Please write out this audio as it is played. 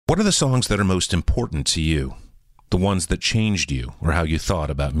What are the songs that are most important to you? The ones that changed you or how you thought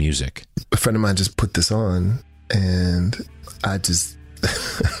about music? A friend of mine just put this on, and I just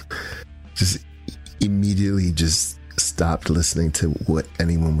immediately stopped listening to what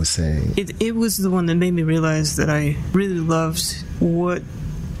anyone was saying. It was the one that made me realize that I really loved what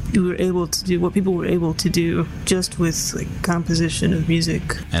you were able to do, what people were able to do just with like composition of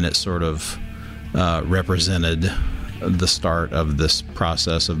music. And it sort of represented the start of this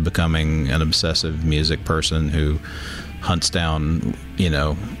process of becoming an obsessive music person who hunts down,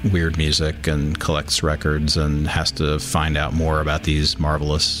 weird music and collects records and has to find out more about these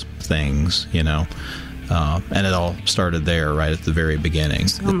marvelous things, and it all started there right at the very beginning.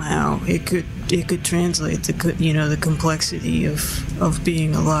 Somehow it could translate the complexity of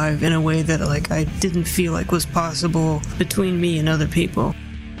being alive in a way that I didn't feel like was possible between me and other people.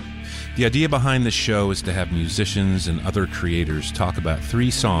 The idea behind this show is to have musicians and other creators talk about 3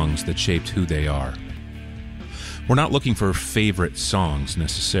 songs that shaped who they are. We're not looking for favorite songs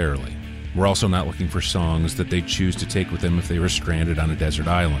necessarily. We're also not looking for songs that they'd choose to take with them if they were stranded on a desert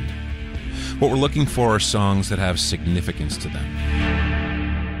island. What we're looking for are songs that have significance to them.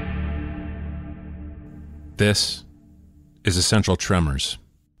 This is Essential Tremors.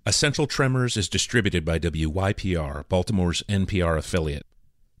 Essential Tremors is distributed by WYPR, Baltimore's NPR affiliate.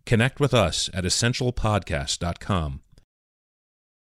 Connect with us at essentialpodcast.com